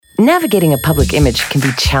Navigating a public image can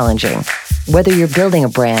be challenging, whether you're building a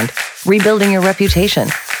brand, rebuilding your reputation,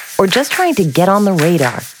 or just trying to get on the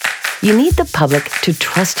radar. You need the public to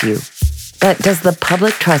trust you. But does the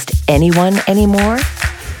public trust anyone anymore?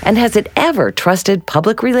 And has it ever trusted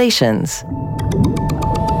public relations?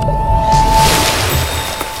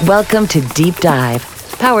 Welcome to Deep Dive,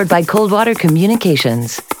 powered by Coldwater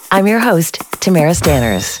Communications. I'm your host, Tamara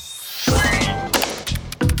Stanners.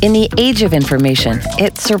 In the age of information,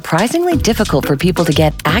 it's surprisingly difficult for people to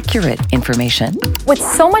get accurate information. With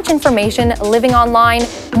so much information living online,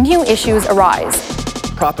 new issues arise.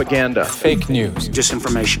 Propaganda, fake news,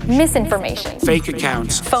 disinformation, misinformation, fake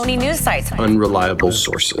accounts, phony news sites, unreliable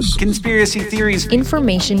sources, conspiracy theories,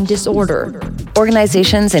 information disorder.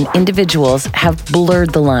 Organizations and individuals have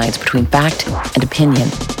blurred the lines between fact and opinion,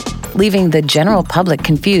 leaving the general public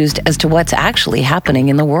confused as to what's actually happening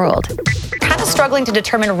in the world. Kind of struggling to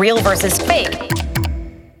determine real versus fake.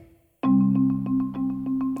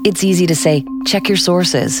 It's easy to say, check your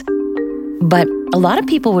sources. But a lot of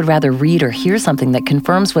people would rather read or hear something that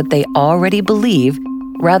confirms what they already believe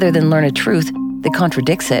rather than learn a truth that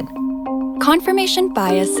contradicts it. Confirmation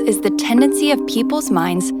bias is the tendency of people's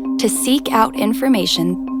minds to seek out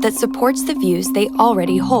information that supports the views they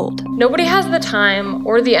already hold. Nobody has the time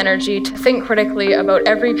or the energy to think critically about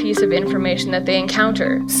every piece of information that they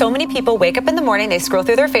encounter. So many people wake up in the morning, they scroll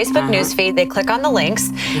through their Facebook newsfeed, they click on the links.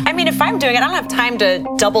 I mean, if I'm doing it, I don't have time to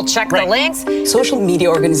double check the links. Social media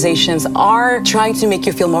organizations are trying to make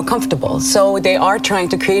you feel more comfortable. So they are trying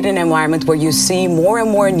to create an environment where you see more and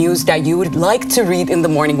more news that you would like to read in the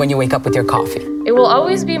morning when you wake up with your coffee. It will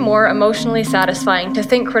always be more emotionally satisfying to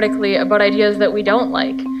think critically about ideas that we don't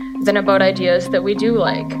like than about ideas that we do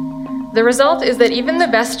like. The result is that even the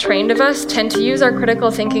best trained of us tend to use our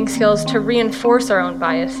critical thinking skills to reinforce our own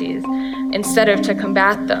biases instead of to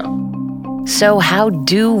combat them. So how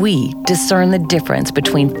do we discern the difference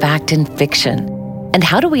between fact and fiction? And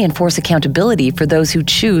how do we enforce accountability for those who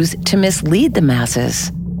choose to mislead the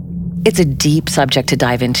masses? It's a deep subject to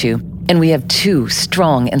dive into, and we have two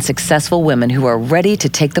strong and successful women who are ready to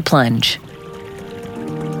take the plunge.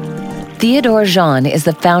 Theodora Jean is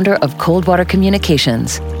the founder of Coldwater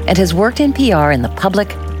Communications and has worked in PR in the public,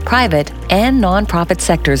 private, and nonprofit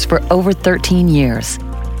sectors for over 13 years.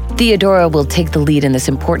 Theodora will take the lead in this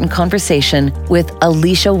important conversation with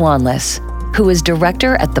Alicia Wanless, who is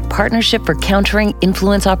director at the Partnership for Countering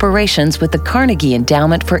Influence Operations with the Carnegie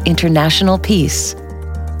Endowment for International Peace.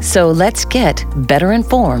 So let's get better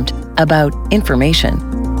informed about information.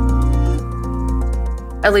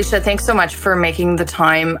 Alicia, thanks so much for making the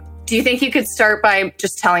time. Do you think you could start by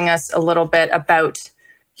just telling us a little bit about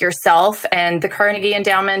yourself and the Carnegie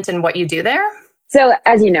Endowment and what you do there? So,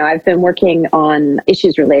 as you know, I've been working on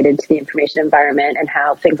issues related to the information environment and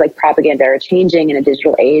how things like propaganda are changing in a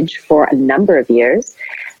digital age for a number of years.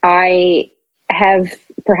 I have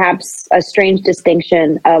perhaps a strange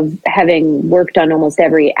distinction of having worked on almost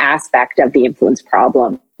every aspect of the influence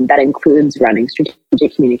problem. That includes running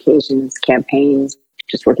strategic communications campaigns,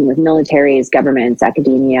 just working with militaries, governments,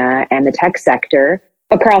 academia, and the tech sector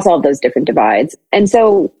across all of those different divides. And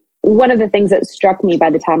so one of the things that struck me by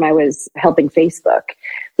the time I was helping Facebook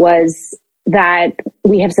was that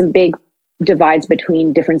we have some big divides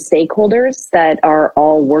between different stakeholders that are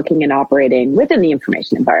all working and operating within the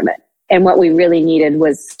information environment. And what we really needed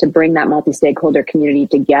was to bring that multi-stakeholder community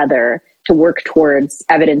together to work towards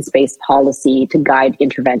evidence-based policy to guide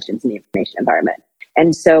interventions in the information environment.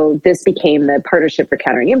 And so this became the Partnership for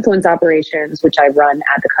Countering Influence Operations, which I run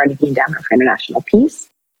at the Carnegie Endowment for International Peace.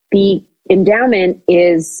 The endowment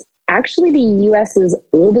is actually the US's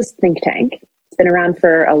oldest think tank. It's been around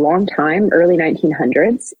for a long time, early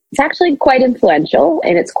 1900s. It's actually quite influential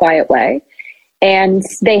in its quiet way. And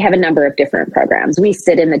they have a number of different programs. We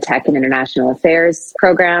sit in the Tech and International Affairs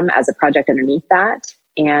program as a project underneath that.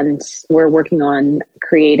 And we're working on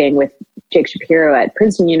creating with Jake Shapiro at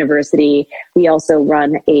Princeton University. We also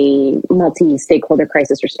run a multi-stakeholder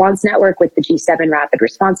crisis response network with the G7 Rapid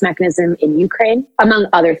Response Mechanism in Ukraine, among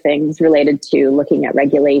other things related to looking at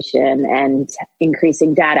regulation and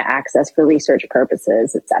increasing data access for research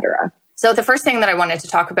purposes, et cetera. So the first thing that I wanted to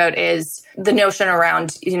talk about is the notion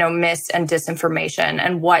around, mis and disinformation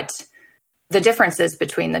and what the difference is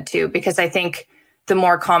between the two, because I think the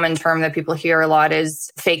more common term that people hear a lot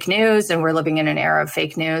is fake news, and we're living in an era of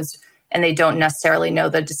fake news, and they don't necessarily know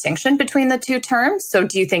the distinction between the two terms. So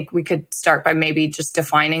do you think we could start by maybe just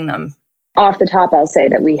defining them? Off the top, I'll say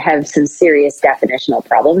that we have some serious definitional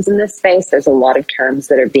problems in this space. There's a lot of terms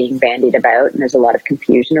that are being bandied about, and there's a lot of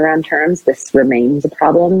confusion around terms. This remains a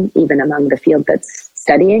problem, even among the field that's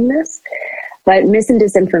studying this. But mis and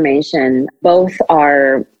disinformation both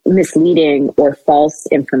are misleading or false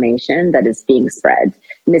information that is being spread.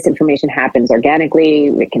 Misinformation happens organically.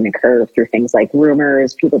 It can occur through things like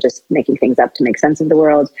rumors, people just making things up to make sense of the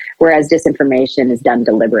world, whereas disinformation is done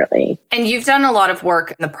deliberately. And you've done a lot of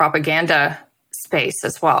work in the propaganda space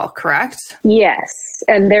as well, correct? Yes.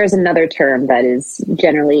 And there's another term that is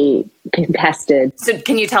generally contested. So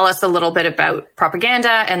can you tell us a little bit about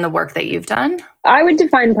propaganda and the work that you've done? I would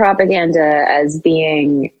define propaganda as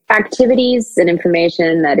being activities and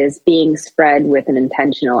information that is being spread with an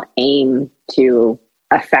intentional aim to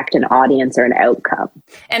affect an audience or an outcome.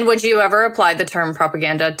 And would you ever apply the term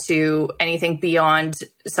propaganda to anything beyond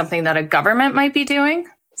something that a government might be doing?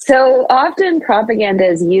 So often propaganda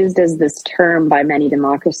is used as this term by many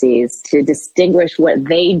democracies to distinguish what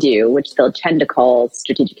they do, which they'll tend to call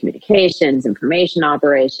strategic communications, information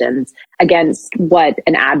operations, against what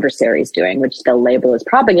an adversary is doing, which they'll label as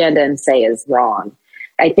propaganda and say is wrong.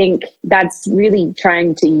 I think that's really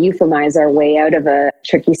trying to euphemize our way out of a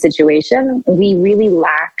tricky situation. We really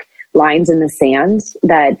lack lines in the sand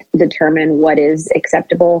that determine what is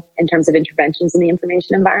acceptable in terms of interventions in the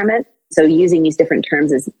information environment. So using these different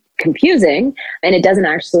terms is confusing, and it doesn't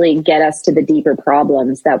actually get us to the deeper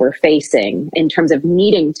problems that we're facing in terms of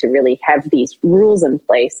needing to really have these rules in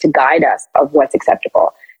place to guide us of what's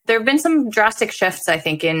acceptable. There have been some drastic shifts, I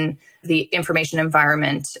think, in the information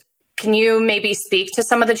environment. Can you maybe speak to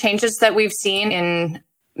some of the changes that we've seen in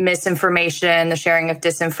misinformation, the sharing of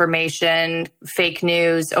disinformation, fake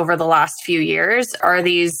news over the last few years? Are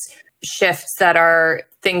these shifts that are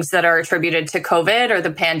things that are attributed to COVID or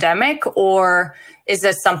the pandemic, or is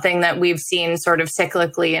this something that we've seen sort of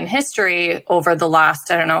cyclically in history over the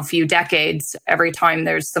last, few decades, every time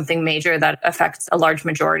there's something major that affects a large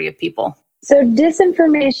majority of people? So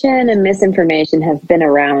disinformation and misinformation have been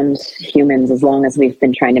around humans as long as we've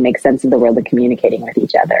been trying to make sense of the world and communicating with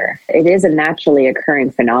each other. It is a naturally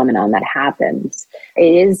occurring phenomenon that happens.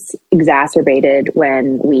 It is exacerbated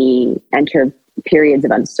when we enter periods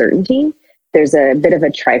of uncertainty. There's a bit of a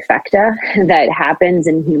trifecta that happens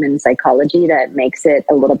in human psychology that makes it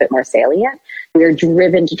a little bit more salient. We're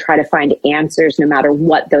driven to try to find answers no matter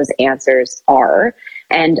what those answers are.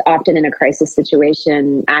 And often in a crisis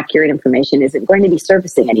situation, accurate information isn't going to be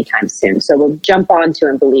surfacing anytime soon. So we'll jump onto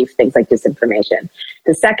and believe things like disinformation.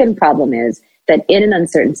 The second problem is that in an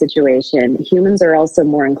uncertain situation, humans are also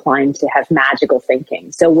more inclined to have magical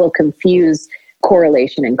thinking. So we'll confuse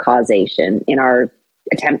correlation and causation in our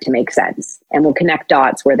attempt to make sense, and we'll connect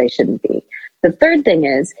dots where they shouldn't be. The third thing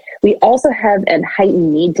is we also have a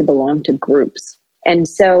heightened need to belong to groups. And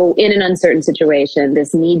so in an uncertain situation,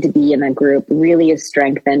 this need to be in a group really is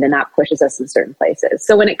strengthened, and that pushes us in certain places.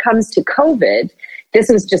 So when it comes to COVID, this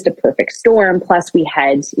was just a perfect storm. Plus we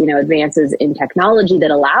had, advances in technology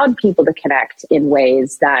that allowed people to connect in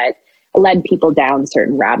ways that led people down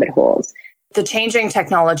certain rabbit holes. The changing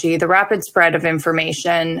technology, the rapid spread of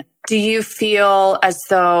information, do you feel as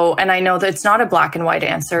though, and I know that it's not a black and white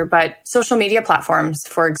answer, but social media platforms,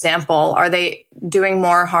 for example, are they doing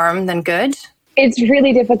more harm than good? It's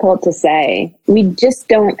really difficult to say. We just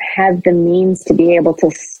don't have the means to be able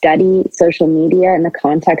to study social media in the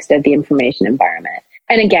context of the information environment.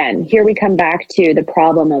 And again, here we come back to the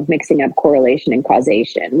problem of mixing up correlation and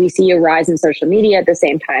causation. We see a rise in social media at the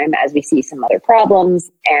same time as we see some other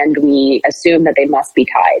problems, and we assume that they must be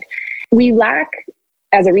tied. We lack,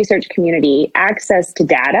 as a research community, access to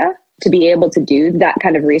data to be able to do that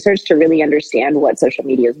kind of research to really understand what social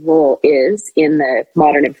media's role is in the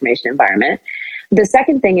modern information environment. The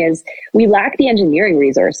second thing is we lack the engineering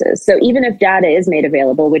resources. So even if data is made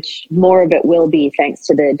available, which more of it will be thanks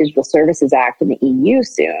to the Digital Services Act in the EU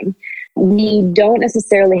soon, we don't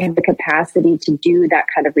necessarily have the capacity to do that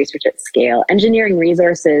kind of research at scale. Engineering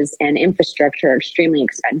resources and infrastructure are extremely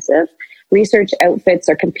expensive. Research outfits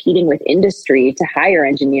are competing with industry to hire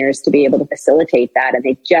engineers to be able to facilitate that, and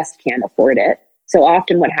they just can't afford it. So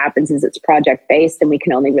often what happens is it's project-based, and we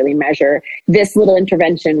can only really measure this little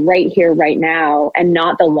intervention right here, right now, and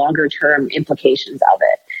not the longer-term implications of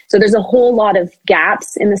it. So there's a whole lot of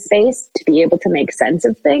gaps in the space to be able to make sense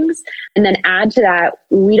of things. And then add to that,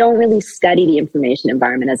 we don't really study the information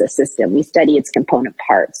environment as a system. We study its component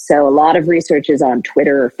parts. So a lot of research is on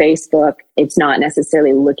Twitter or Facebook. It's not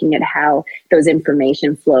necessarily looking at how those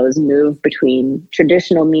information flows move between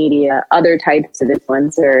traditional media, other types of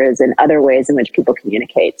influencers, and other ways in which people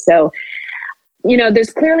communicate. So,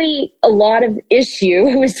 there's clearly a lot of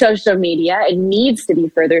issue with social media. It needs to be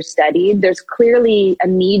further studied. There's clearly a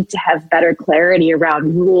need to have better clarity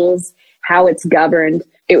around rules, how it's governed.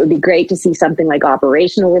 It would be great to see something like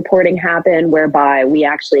operational reporting happen, whereby we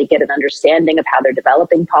actually get an understanding of how they're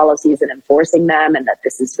developing policies and enforcing them, and that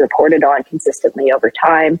this is reported on consistently over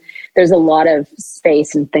time. There's a lot of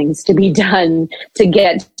space and things to be done to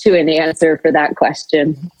get to an answer for that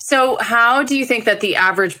question. So how do you think that the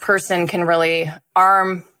average person can really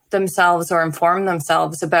arm themselves or inform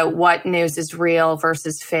themselves about what news is real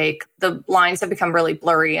versus fake? The lines have become really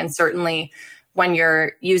blurry, and certainly when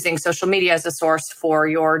you're using social media as a source for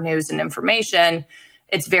your news and information,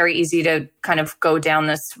 it's very easy to kind of go down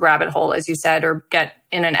this rabbit hole, as you said, or get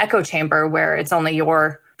in an echo chamber where it's only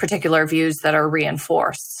your particular views that are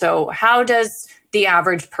reinforced. So how does the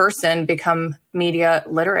average person become media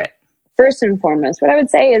literate? First and foremost, what I would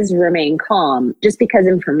say is remain calm. Just because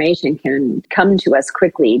information can come to us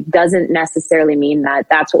quickly doesn't necessarily mean that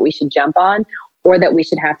that's what we should jump on or that we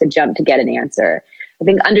should have to jump to get an answer. I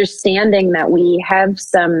think understanding that we have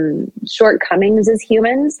some shortcomings as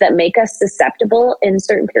humans that make us susceptible in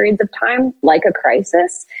certain periods of time, like a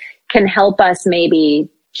crisis, can help us maybe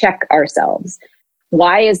check ourselves.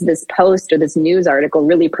 Why is this post or this news article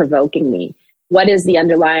really provoking me? What is the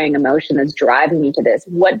underlying emotion that's driving me to this?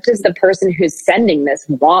 What does the person who's sending this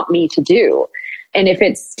want me to do? And if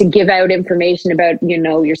it's to give out information about,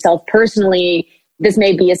 yourself personally, this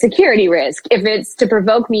may be a security risk. If it's to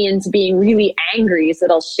provoke me into being really angry so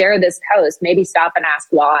that I'll share this post, maybe stop and ask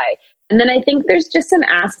why. And then I think there's just some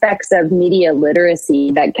aspects of media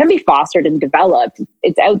literacy that can be fostered and developed.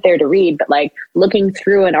 It's out there to read, but like looking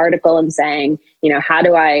through an article and saying, how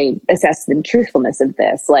do I assess the truthfulness of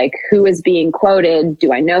this? Like, who is being quoted?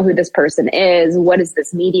 Do I know who this person is? What is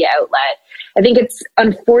this media outlet? I think it's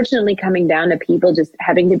unfortunately coming down to people just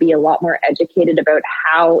having to be a lot more educated about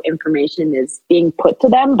how information is being put to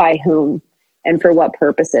them, by whom, and for what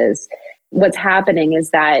purposes. What's happening is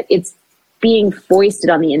that it's being foisted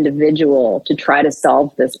on the individual to try to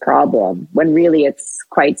solve this problem when really it's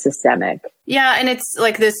quite systemic. Yeah, and it's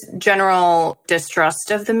like this general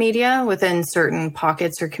distrust of the media within certain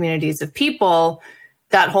pockets or communities of people.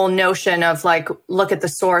 That whole notion of like, look at the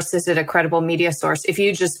source, is it a credible media source? If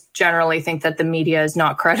you just generally think that the media is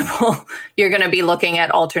not credible, you're going to be looking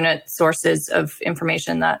at alternate sources of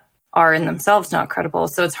information that are in themselves not credible.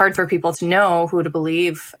 So it's hard for people to know who to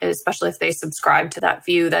believe, especially if they subscribe to that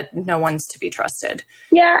view that no one's to be trusted.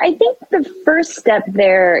 Yeah, I think the first step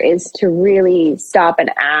there is to really stop and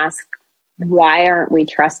ask, why aren't we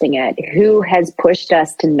trusting it? Who has pushed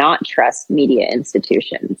us to not trust media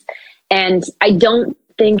institutions? And I don't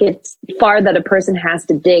think it's far that a person has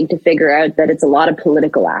to dig to figure out that it's a lot of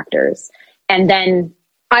political actors. And then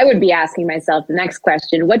I would be asking myself the next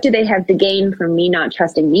question, what do they have to gain from me not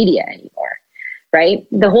trusting media anymore, right?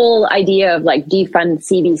 The whole idea of like defund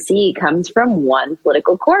CBC comes from one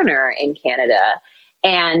political corner in Canada.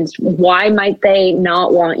 And why might they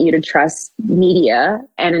not want you to trust media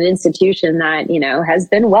and an institution that, has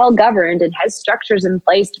been well governed and has structures in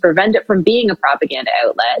place to prevent it from being a propaganda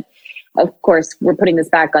outlet? Of course, we're putting this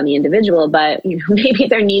back on the individual, but maybe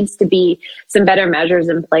there needs to be some better measures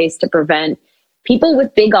in place to prevent people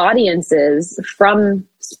with big audiences from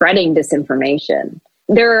spreading disinformation.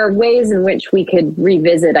 There are ways in which we could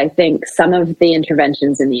revisit, I think, some of the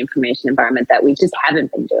interventions in the information environment that we just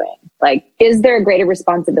haven't been doing. Like, is there a greater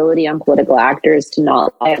responsibility on political actors to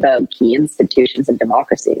not lie about key institutions of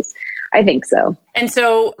democracies? I think so. And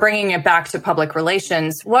so bringing it back to public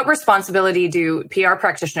relations, what responsibility do PR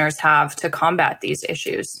practitioners have to combat these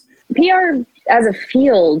issues? PR as a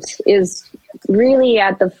field is really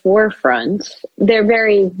at the forefront. Their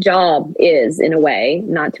very job is, in a way,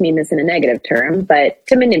 not to mean this in a negative term, but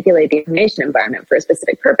to manipulate the information environment for a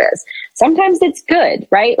specific purpose. Sometimes it's good,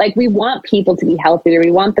 right? Like, we want people to be healthier.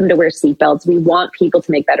 We want them to wear seatbelts. We want people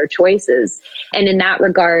to make better choices. And in that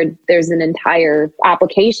regard, there's an entire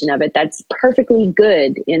application of it that's perfectly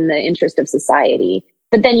good in the interest of society.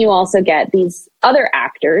 But then you also get these other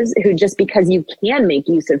actors who, just because you can make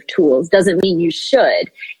use of tools doesn't mean you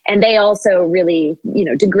should. And they also really,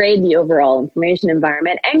 degrade the overall information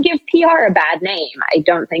environment and give PR a bad name. I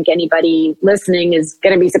don't think anybody listening is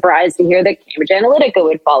going to be surprised to hear that Cambridge Analytica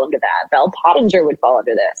would fall into that. Bell Pottinger would fall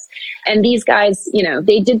into this. And these guys,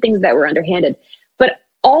 they did things that were underhanded. But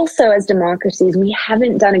also, as democracies, we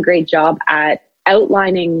haven't done a great job at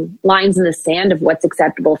outlining lines in the sand of what's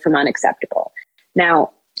acceptable from unacceptable.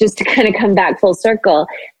 Now, just to kind of come back full circle,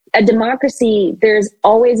 a democracy, there's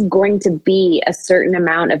always going to be a certain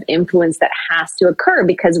amount of influence that has to occur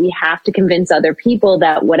because we have to convince other people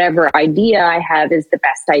that whatever idea I have is the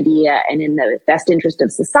best idea and in the best interest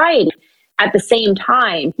of society. At the same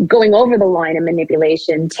time, going over the line of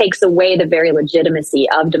manipulation takes away the very legitimacy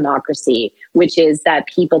of democracy, which is that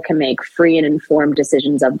people can make free and informed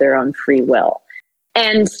decisions of their own free will.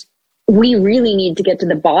 And we really need to get to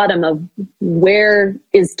the bottom of where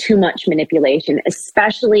is too much manipulation,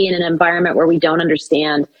 especially in an environment where we don't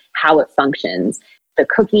understand how it functions. The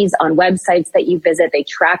cookies on websites that you visit, they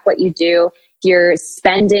track what you do. Your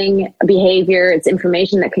spending behavior, it's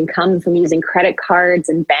information that can come from using credit cards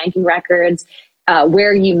and banking records,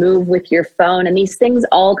 where you move with your phone. And these things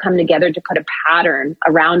all come together to put a pattern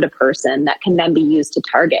around a person that can then be used to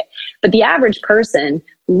target. But the average person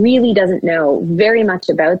really doesn't know very much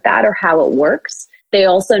about that or how it works. They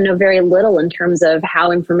also know very little in terms of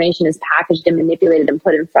how information is packaged and manipulated and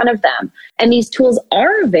put in front of them. And these tools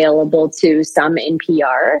are available to some in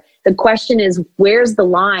PR. The question is, where's the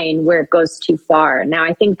line where it goes too far? Now,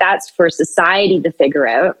 I think that's for society to figure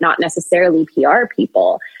out, not necessarily PR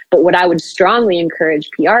people. But what I would strongly encourage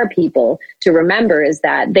PR people to remember is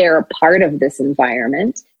that they're a part of this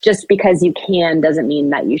environment. Just because you can doesn't mean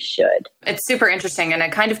that you should. It's super interesting, and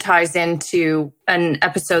it kind of ties into an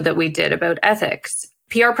episode that we did about ethics.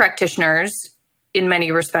 PR practitioners, in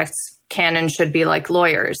many respects, can and should be like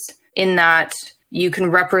lawyers, in that you can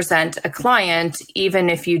represent a client even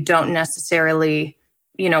if you don't necessarily,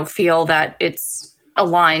 feel that it's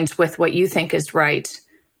aligned with what you think is right,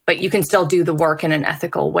 but you can still do the work in an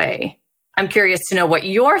ethical way. I'm curious to know what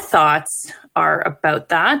your thoughts are about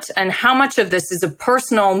that and how much of this is a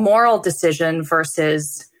personal moral decision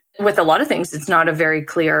versus, with a lot of things, it's not a very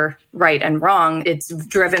clear right and wrong. It's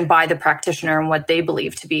driven by the practitioner and what they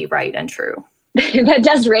believe to be right and true. That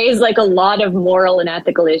does raise a lot of moral and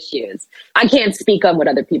ethical issues. I can't speak on what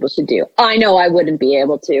other people should do. I know I wouldn't be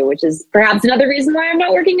able to, which is perhaps another reason why I'm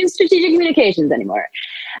not working in strategic communications anymore.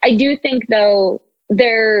 I do think, though,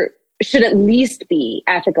 there should at least be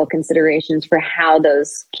ethical considerations for how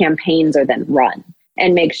those campaigns are then run,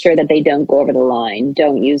 and make sure that they don't go over the line,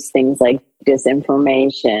 don't use things like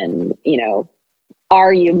disinformation.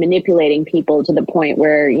 Are you manipulating people to the point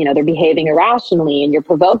where, they're behaving irrationally and you're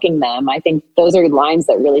provoking them? I think those are lines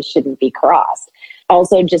that really shouldn't be crossed.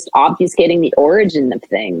 Also, just obfuscating the origin of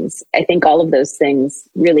things. I think all of those things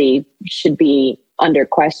really should be under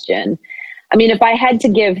question. I mean, if I had to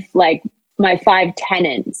give my 5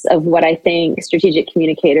 tenets of what I think strategic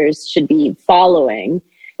communicators should be following.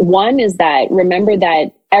 One is that remember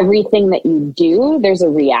that everything that you do, there's a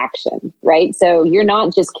reaction, right? So you're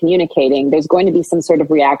not just communicating, there's going to be some sort of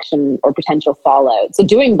reaction or potential fallout. So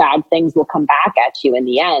doing bad things will come back at you in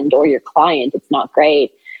the end, or your client. It's not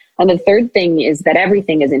great. And the third thing is that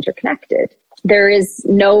everything is interconnected. There is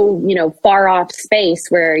no, far off space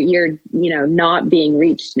where you're, not being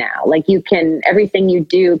reached now. Everything you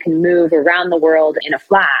do can move around the world in a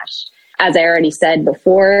flash. As I already said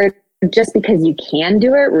before, just because you can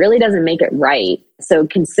do it really doesn't make it right. So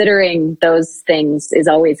considering those things is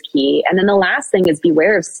always key. And then the last thing is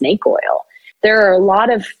beware of snake oil. There are a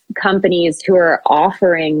lot of companies who are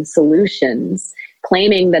offering solutions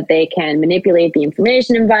claiming that they can manipulate the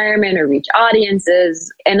information environment or reach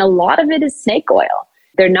audiences. And a lot of it is snake oil.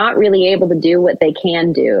 They're not really able to do what they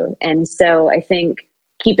can do. And so I think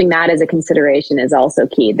keeping that as a consideration is also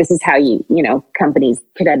key. This is how companies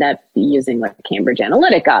could end up using Cambridge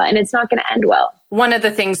Analytica, and it's not going to end well. One of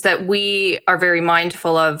the things that we are very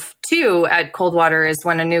mindful of too at Coldwater is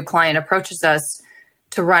when a new client approaches us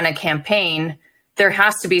to run a campaign, there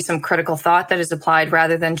has to be some critical thought that is applied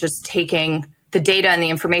rather than just taking the data and the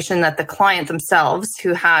information that the client themselves,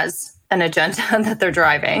 who has an agenda that they're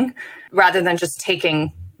driving, rather than just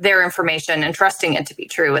taking their information and trusting it to be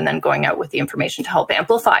true and then going out with the information to help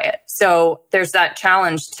amplify it. So there's that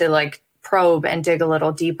challenge to probe and dig a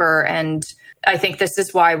little deeper. And I think this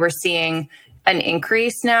is why we're seeing an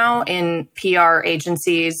increase now in PR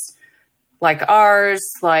agencies like ours,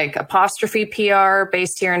 like Apostrophe PR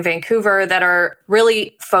based here in Vancouver, that are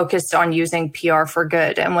really focused on using PR for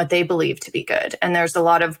good and what they believe to be good. And there's a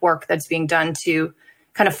lot of work that's being done to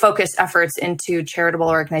kind of focus efforts into charitable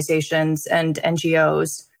organizations and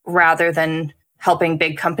NGOs rather than helping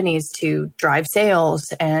big companies to drive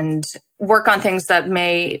sales and work on things that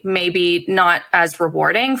may be not as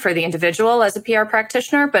rewarding for the individual as a PR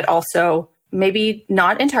practitioner, but also maybe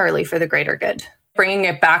not entirely for the greater good. Bringing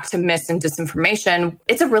it back to mis and disinformation,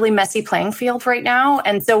 it's a really messy playing field right now.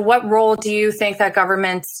 And so what role do you think that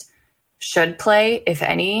governments should play, if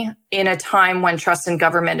any, in a time when trust in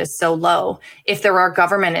government is so low? If there are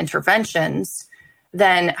government interventions,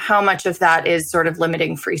 then how much of that is sort of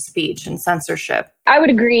limiting free speech and censorship? I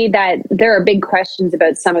would agree that there are big questions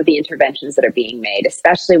about some of the interventions that are being made,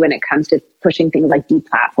 especially when it comes to pushing things like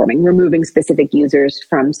deplatforming, removing specific users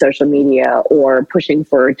from social media, or pushing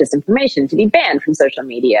for disinformation to be banned from social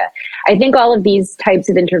media. I think all of these types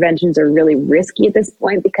of interventions are really risky at this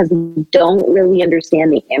point because we don't really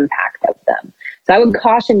understand the impact of them. So I would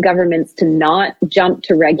caution governments to not jump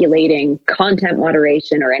to regulating content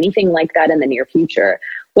moderation or anything like that in the near future.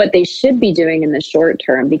 What they should be doing in the short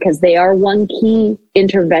term, because they are one key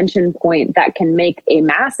intervention point that can make a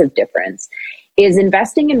massive difference, is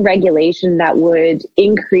investing in regulation that would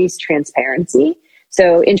increase transparency.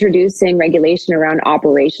 So introducing regulation around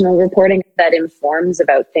operational reporting that informs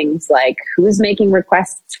about things like who's making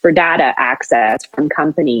requests for data access from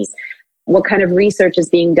companies, what kind of research is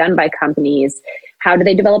being done by companies, how do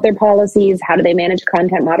they develop their policies, how do they manage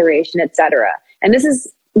content moderation, et cetera. And this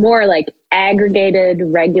is more like aggregated,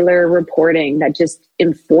 regular reporting that just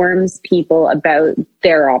informs people about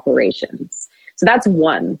their operations. So that's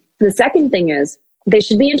one. The second thing is they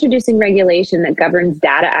should be introducing regulation that governs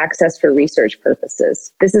data access for research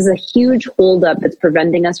purposes. This is a huge holdup that's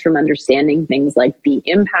preventing us from understanding things like the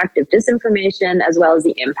impact of disinformation, as well as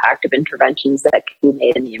the impact of interventions that can be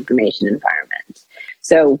made in the information environment.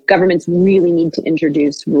 So governments really need to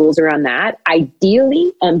introduce rules around that.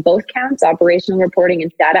 Ideally, on both counts, operational reporting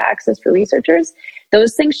and data access for researchers,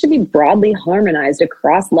 those things should be broadly harmonized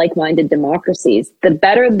across like-minded democracies. The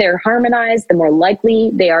better they're harmonized, the more likely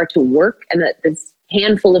they are to work, and that this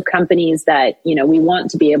handful of companies that, we want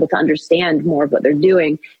to be able to understand more of what they're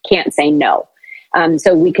doing can't say no.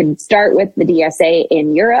 So we could start with the DSA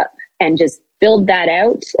in Europe and just build that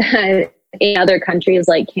out in other countries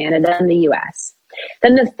like Canada and the US.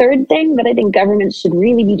 Then the third thing that I think governments should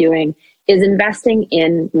really be doing is investing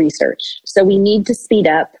in research. So we need to speed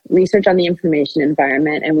up research on the information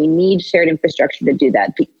environment, and we need shared infrastructure to do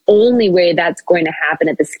that. The only way that's going to happen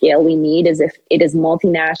at the scale we need is if it is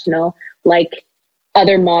multinational, like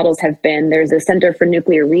other models have been. There's a Center for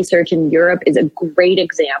Nuclear Research in Europe is a great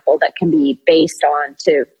example that can be based on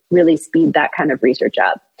to really speed that kind of research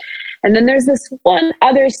up. And then there's this one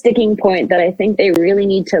other sticking point that I think they really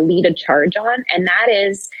need to lead a charge on, and that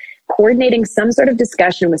is coordinating some sort of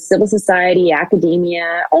discussion with civil society,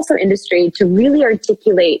 academia, also industry, to really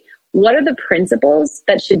articulate what are the principles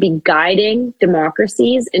that should be guiding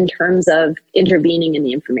democracies in terms of intervening in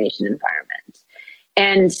the information environment.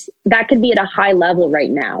 And that could be at a high level right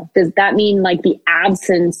now. Does that mean like the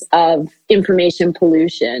absence of information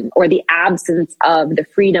pollution, or the absence of the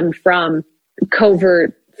freedom from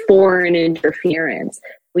covert foreign interference?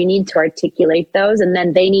 We need to articulate those, and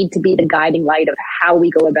then they need to be the guiding light of how we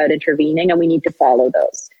go about intervening, and we need to follow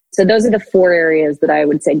those. So those are the 4 areas that I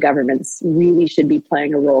would say governments really should be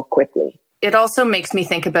playing a role quickly. It also makes me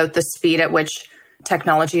think about the speed at which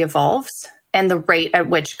technology evolves and the rate at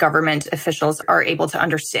which government officials are able to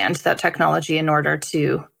understand that technology in order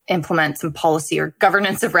to implement some policy or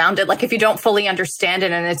governance around it. Like if you don't fully understand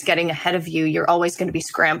it and it's getting ahead of you, you're always going to be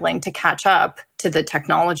scrambling to catch up to the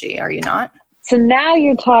technology, are you not? So now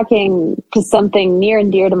you're talking to something near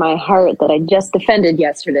and dear to my heart that I just defended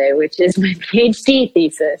yesterday, which is my PhD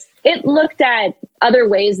thesis. It looked at other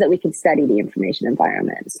ways that we could study the information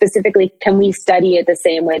environment. Specifically, can we study it the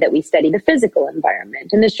same way that we study the physical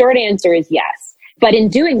environment? And the short answer is yes. But in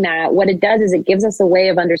doing that, what it does is it gives us a way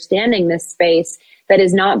of understanding this space that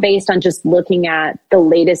is not based on just looking at the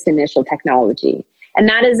latest initial technology. And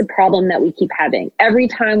that is a problem that we keep having. Every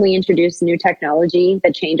time we introduce new technology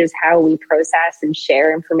that changes how we process and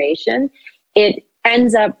share information, it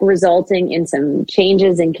ends up resulting in some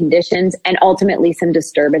changes in conditions and ultimately some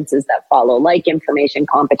disturbances that follow, like information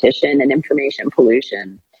competition and information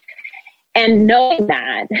pollution. And knowing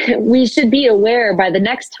that, we should be aware by the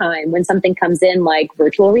next time when something comes in like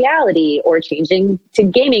virtual reality or changing to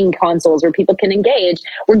gaming consoles where people can engage,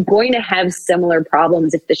 we're going to have similar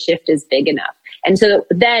problems if the shift is big enough. And so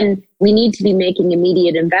then we need to be making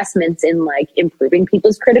immediate investments in like improving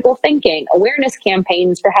people's critical thinking, awareness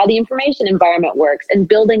campaigns for how the information environment works, and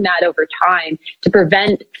building that over time to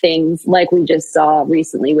prevent things like we just saw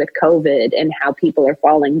recently with COVID and how people are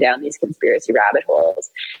falling down these conspiracy rabbit holes.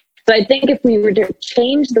 So I think if we were to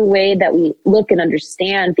change the way that we look and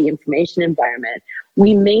understand the information environment,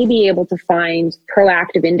 we may be able to find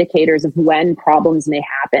proactive indicators of when problems may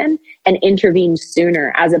happen and intervene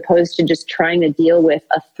sooner, as opposed to just trying to deal with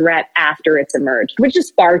a threat after it's emerged, which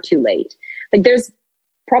is far too late. Like there's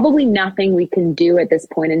probably nothing we can do at this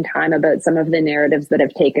point in time about some of the narratives that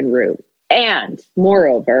have taken root. And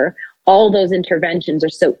moreover, all those interventions are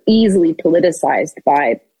so easily politicized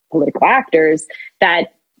by political actors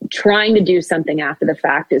that trying to do something after the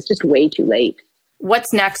fact is just way too late.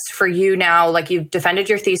 What's next for you now? Like, you've defended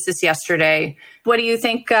your thesis yesterday. What do you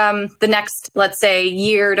think the next, let's say,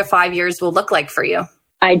 year to 5 years will look like for you?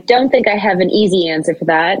 I don't think I have an easy answer for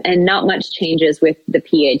that, and not much changes with the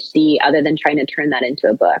PhD other than trying to turn that into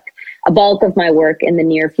a book. A bulk of my work in the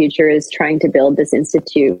near future is trying to build this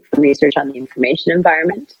Institute for Research on the Information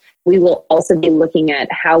Environment. We will also be looking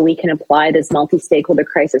at how we can apply this multi-stakeholder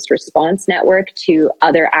crisis response network to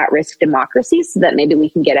other at-risk democracies so that maybe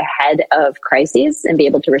we can get ahead of crises and be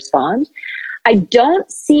able to respond. I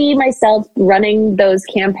don't see myself running those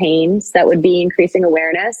campaigns that would be increasing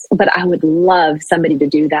awareness, but I would love somebody to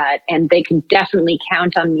do that. And they can definitely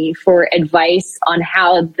count on me for advice on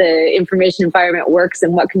how the information environment works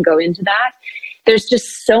and what can go into that. There's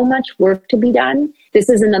just so much work to be done. This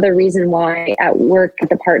is another reason why at work at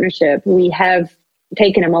the partnership, we have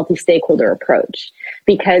taken a multi-stakeholder approach,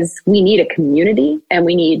 because we need a community and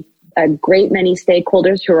we need a great many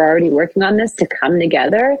stakeholders who are already working on this to come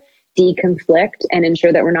together, deconflict, and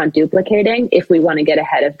ensure that we're not duplicating if we want to get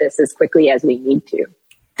ahead of this as quickly as we need to.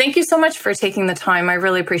 Thank you so much for taking the time. I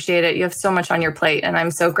really appreciate it. You have so much on your plate, and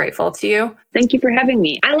I'm so grateful to you. Thank you for having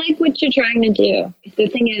me. I like what you're trying to do. The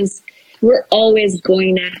thing is, we're always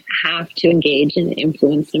going to have to engage and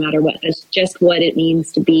influence no matter what. That's just what it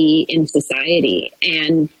means to be in society.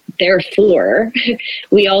 And therefore,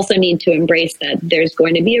 we also need to embrace that there's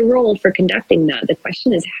going to be a role for conducting that. The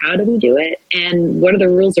question is, how do we do it? And what are the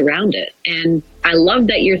rules around it? And I love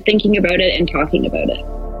that you're thinking about it and talking about it.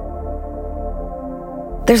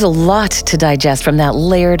 There's a lot to digest from that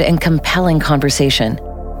layered and compelling conversation.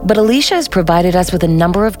 But Alicia has provided us with a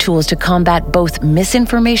number of tools to combat both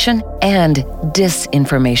misinformation and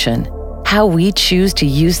disinformation. How we choose to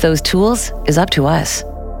use those tools is up to us.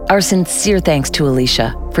 Our sincere thanks to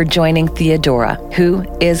Alicia for joining Theodora, who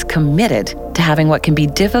is committed to having what can be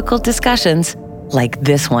difficult discussions like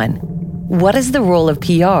this one. What is the role of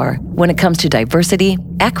PR when it comes to diversity,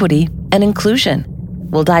 equity, and inclusion?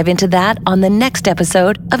 We'll dive into that on the next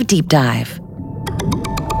episode of Deep Dive.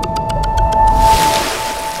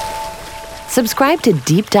 Subscribe to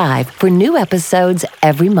Deep Dive for new episodes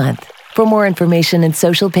every month. For more information and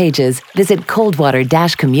social pages, visit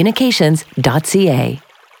coldwater-communications.ca.